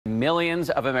millions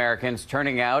of Americans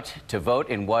turning out to vote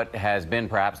in what has been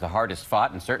perhaps the hardest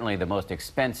fought and certainly the most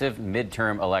expensive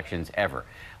midterm elections ever.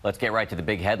 Let's get right to the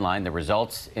big headline, the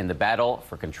results in the battle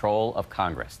for control of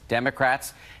Congress.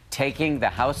 Democrats taking the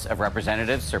House of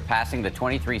Representatives, surpassing the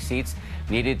 23 seats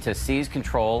needed to seize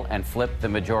control and flip the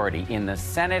majority. In the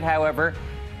Senate, however,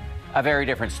 a very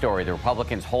different story. The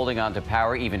Republicans holding on to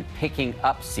power, even picking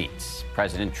up seats.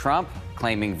 President Trump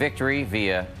claiming victory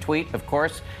via tweet, of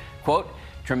course, quote,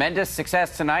 "Tremendous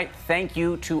success tonight. Thank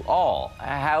you to all."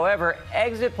 However,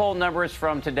 exit poll numbers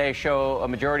from today show a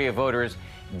majority of voters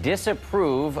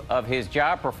disapprove of his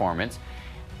job performance.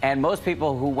 And most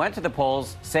people who went to the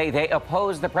polls say they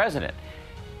oppose the president.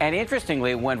 And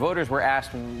interestingly, when voters were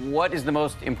asked what is the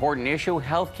most important issue,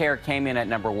 health care came in at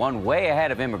number one, way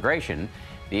ahead of immigration,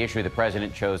 the issue the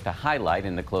president chose to highlight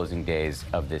in the closing days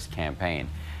of this campaign.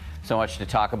 So much to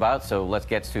talk about, so let's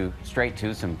get straight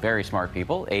to some very smart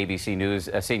people. ABC News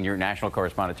senior national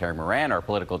correspondent Terry Moran, our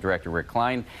political director Rick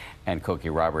Klein, and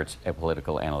Cokie Roberts, a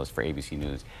political analyst for ABC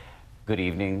News. Good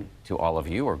evening to all of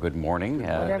you, or good morning,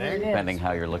 depending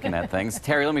how you're looking at things.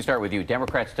 Terry, let me start with you.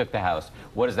 Democrats took the House.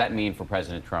 What does that mean for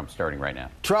President Trump starting right now?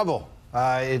 Trouble.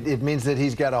 It means that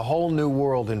he's got a whole new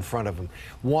world in front of him.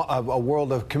 A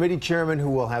world of committee chairmen who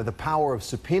will have the power of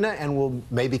subpoena and will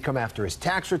maybe come after his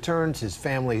tax returns, his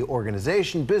family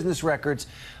organization, business records,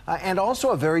 and also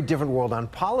a very different world on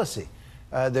policy.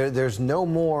 There's no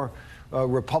more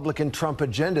Republican Trump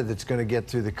agenda that's going to get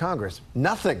through the Congress.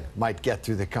 Nothing might get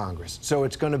through the Congress. So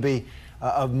it's going to be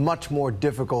a much more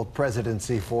difficult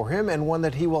presidency for him, and one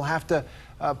that he will have to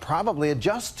probably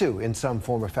adjust to in some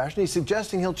form or fashion. He's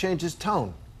suggesting he'll change his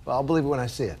tone. Well, I'll believe it when I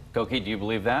see it. Cokie, do you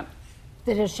believe that?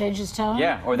 That he'll change his tone?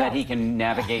 Yeah, or that he can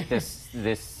navigate this.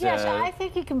 Yes, I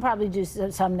think he can probably do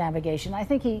some navigation. I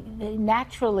think he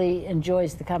naturally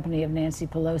enjoys the company of Nancy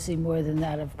Pelosi more than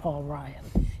that of Paul Ryan.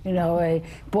 You know, a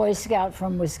Boy Scout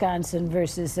from Wisconsin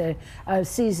versus a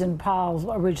seasoned pal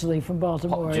originally from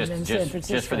Baltimore and San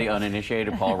Francisco. Just for the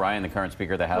uninitiated, Paul Ryan, the current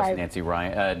Speaker of the House, right. Nancy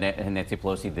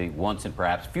Pelosi, the once and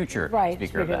perhaps future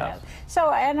Speaker of the House.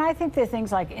 So, and I think there are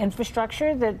things like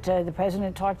infrastructure that the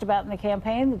president talked about in the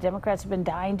campaign, the Democrats have been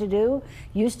dying to do.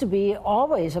 Used to be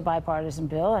always a bipartisan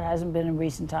bill. It hasn't been in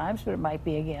recent times, but it might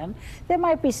be again. There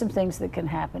might be some things that can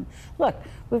happen. Look,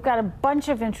 we've got a bunch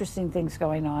of interesting things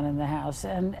going on in the House,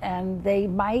 and they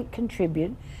might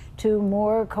contribute to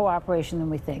more cooperation than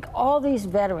we think. All these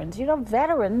veterans, you know,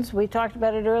 veterans, we talked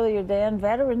about it earlier, Dan,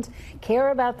 veterans care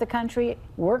about the country,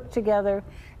 work together,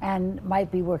 and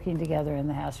might be working together in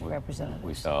the House of Representatives.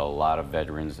 We saw a lot of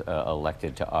veterans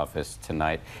elected to office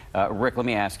tonight. Rick, let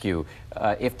me ask you,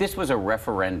 if this was a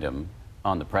referendum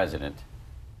on the president,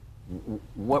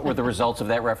 what were the results of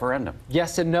that referendum?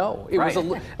 Yes and no. It was a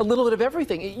little bit of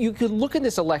everything. You could look at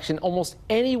this election almost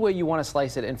any way you want to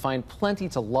slice it and find plenty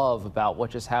to love about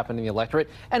what just happened in the electorate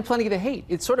and plenty to hate.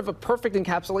 It's sort of a perfect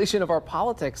encapsulation of our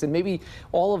politics and maybe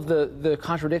all of the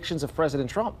contradictions of President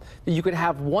Trump. That you could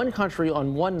have one country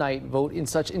on one night vote in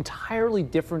such entirely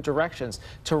different directions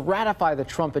to ratify the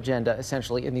Trump agenda,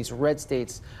 essentially, in these red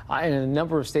states and in a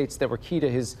number of states that were key to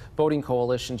his voting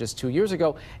coalition just 2 years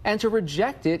ago, and to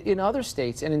reject it in other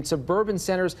states and in suburban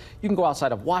centers. You can go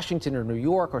outside of Washington or New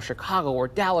York or Chicago or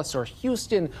Dallas or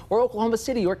Houston or Oklahoma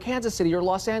City or Kansas City or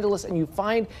Los Angeles, and you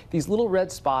find these little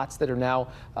red spots that are now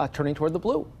turning toward the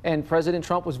blue. And President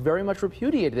Trump was very much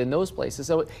repudiated in those places.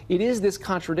 So it is this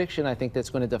contradiction, I think, that's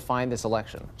going to define this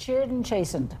election. Cheered and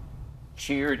chastened.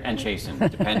 Cheered and chastened,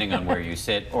 depending on where you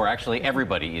sit, or actually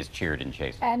everybody is cheered and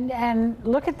chastened. And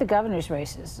look at the governor's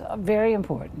races, very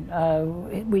important.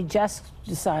 We just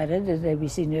decided at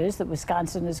ABC News that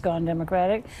Wisconsin has gone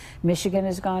Democratic, Michigan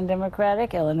has gone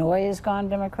Democratic, Illinois has gone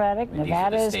Democratic,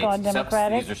 Nevada has gone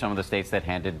Democratic. These are some of the states that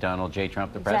handed Donald J.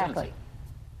 Trump the presidency. Exactly.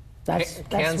 That's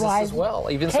Kansas why, as well,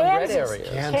 even some red areas.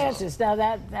 Kansas. Now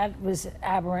that was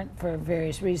aberrant for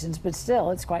various reasons, but still,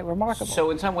 it's quite remarkable.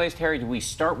 So in some ways, Terry, do we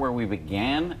start where we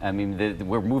began? I mean,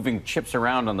 we're moving chips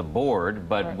around on the board,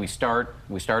 but right. we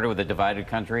started with a divided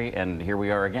country, and here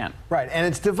we are again. Right, and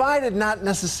it's divided not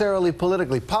necessarily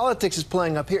politically. Politics is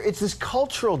playing up here. It's this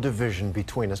cultural division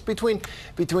between us,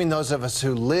 between those of us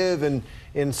who live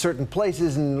in certain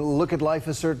places and look at life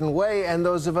a certain way, and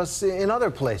those of us in other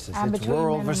places. It's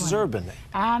rural versus urban.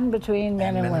 And between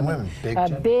men and women. A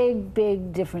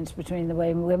big difference between the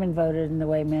way women voted and the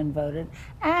way men voted.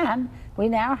 And we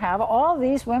now have all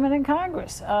these women in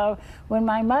Congress. When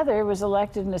my mother was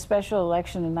elected in a special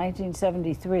election in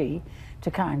 1973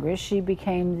 to Congress, she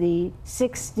became the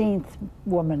 16th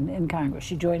woman in Congress.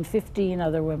 She joined 15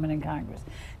 other women in Congress.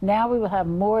 Now we will have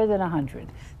more than 100.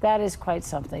 That is quite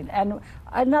something. And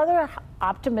another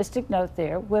optimistic note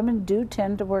there, women do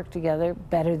tend to work together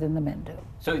better than the men do.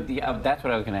 So that's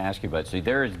what I was going to ask you about. So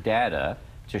there is data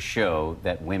to show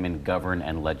that women govern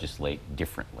and legislate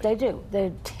differently. They do.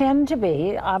 They tend to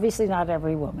be, obviously not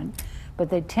every woman, but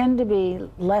they tend to be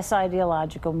less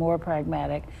ideological, more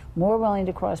pragmatic, more willing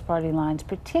to cross party lines,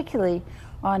 particularly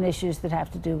on issues that have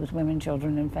to do with women,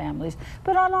 children, and families,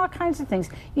 but on all kinds of things.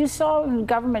 You saw when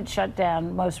government shut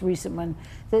down, most recent one,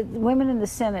 the women in the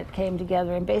Senate came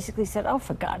together and basically said, oh,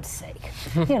 for God's sake,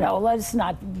 you know, let's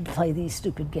not play these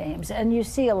stupid games. And you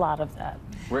see a lot of that.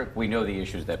 Rick, we know the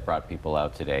issues that brought people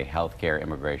out today: healthcare,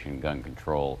 immigration, gun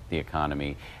control, the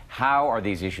economy. How are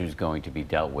these issues going to be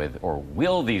dealt with, or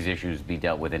will these issues be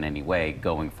dealt with in any way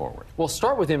going forward? Well,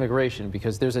 start with immigration,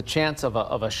 because there's a chance of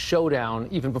a showdown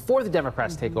even before the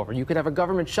Democrats take over. You could have a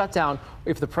government shutdown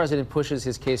if the president pushes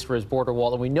his case for his border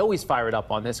wall, and we know he's fired up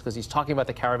on this because he's talking about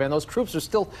the caravan. Those troops are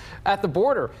still at the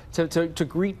border to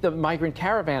greet the migrant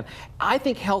caravan. I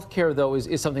think healthcare, though,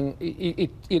 is something,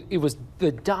 it was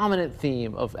the dominant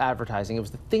theme of advertising. It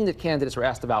was the thing that candidates were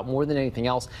asked about more than anything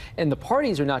else. And the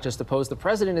parties are not just opposed. The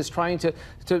president is trying to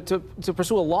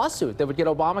pursue a lawsuit that would get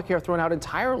Obamacare thrown out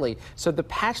entirely. So the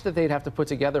patch that they'd have to put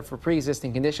together for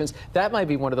pre-existing conditions, that might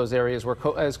be one of those areas where,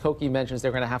 as Koki mentions,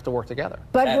 they're going to have to work together.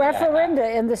 But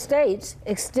referenda in the states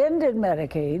extended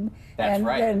Medicaid. That's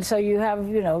right. And so you have,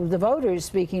 you know, the voters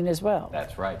speaking as well.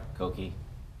 That's right. Koki,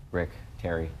 Rick,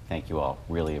 Terry, thank you all.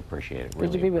 Really appreciate it.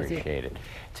 Good to be with you. Appreciate it.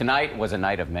 Tonight was a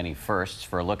night of many firsts.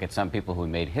 For a look at some people who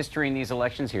made history in these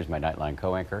elections, here's my Nightline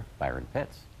co-anchor, Byron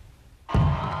Pitts.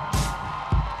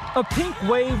 A pink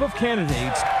wave of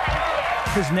candidates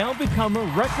has now become a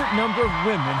record number of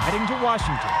women heading to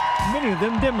Washington, many of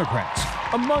them Democrats,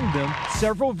 among them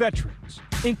several veterans,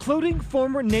 including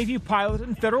former Navy pilot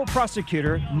and federal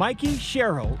prosecutor Mikey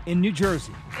Sherrill in New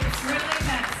Jersey. It's really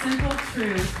that simple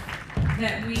truth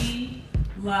that we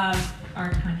love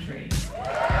our country.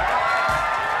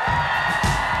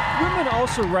 Women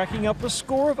also racking up a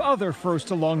score of other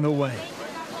firsts along the way.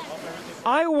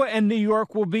 Iowa and New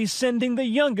York will be sending the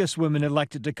youngest women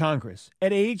elected to Congress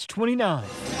at age 29.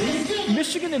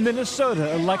 Michigan and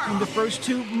Minnesota electing the first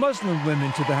two Muslim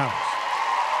women to the House.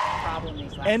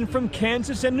 And from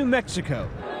Kansas and New Mexico,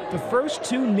 the first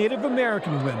two Native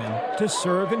American women to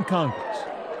serve in Congress.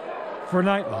 For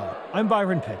Nightline, I'm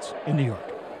Byron Pitts in New York.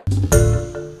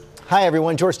 Hi,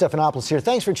 everyone. George Stephanopoulos here.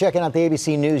 Thanks for checking out the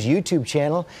ABC News YouTube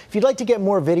channel. If you'd like to get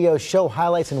more videos, show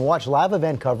highlights, and watch live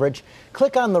event coverage,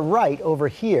 click on the right over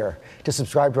here to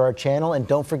subscribe to our channel. And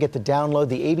don't forget to download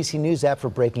the ABC News app for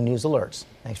breaking news alerts.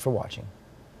 Thanks for watching.